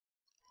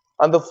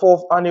And the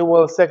 4th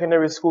annual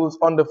Secondary Schools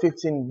Under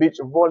 15 Beach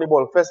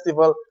Volleyball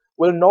Festival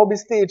will now be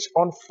staged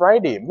on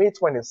Friday, May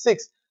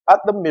 26th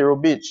at the Mero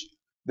Beach.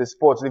 The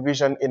sports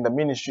division in the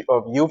Ministry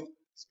of Youth,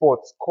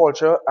 Sports,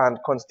 Culture and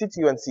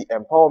Constituency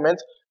Empowerment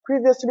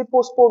previously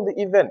postponed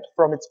the event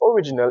from its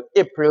original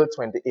April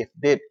 28th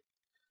date.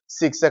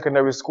 6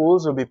 secondary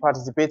schools will be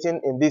participating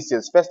in this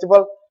year's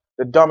festival: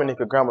 the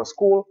Dominica Grammar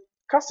School,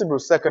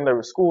 Castlebrooke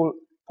Secondary School,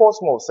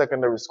 Portsmouth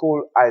Secondary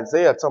School,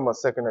 Isaiah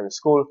Thomas Secondary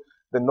School,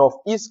 the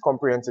Northeast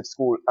Comprehensive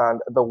School,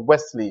 and the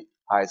Wesley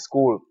High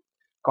School.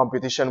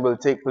 Competition will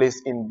take place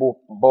in both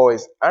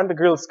boys and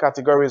girls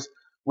categories,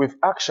 with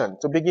action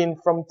to begin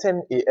from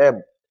 10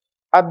 a.m.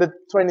 At the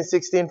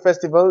 2016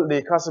 festival,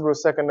 the Castlebrooke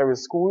Secondary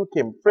School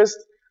came first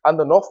and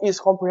the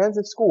Northeast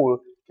Comprehensive School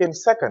came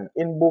second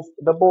in both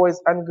the boys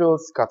and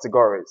girls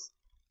categories.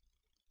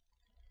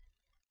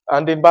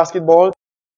 And in basketball,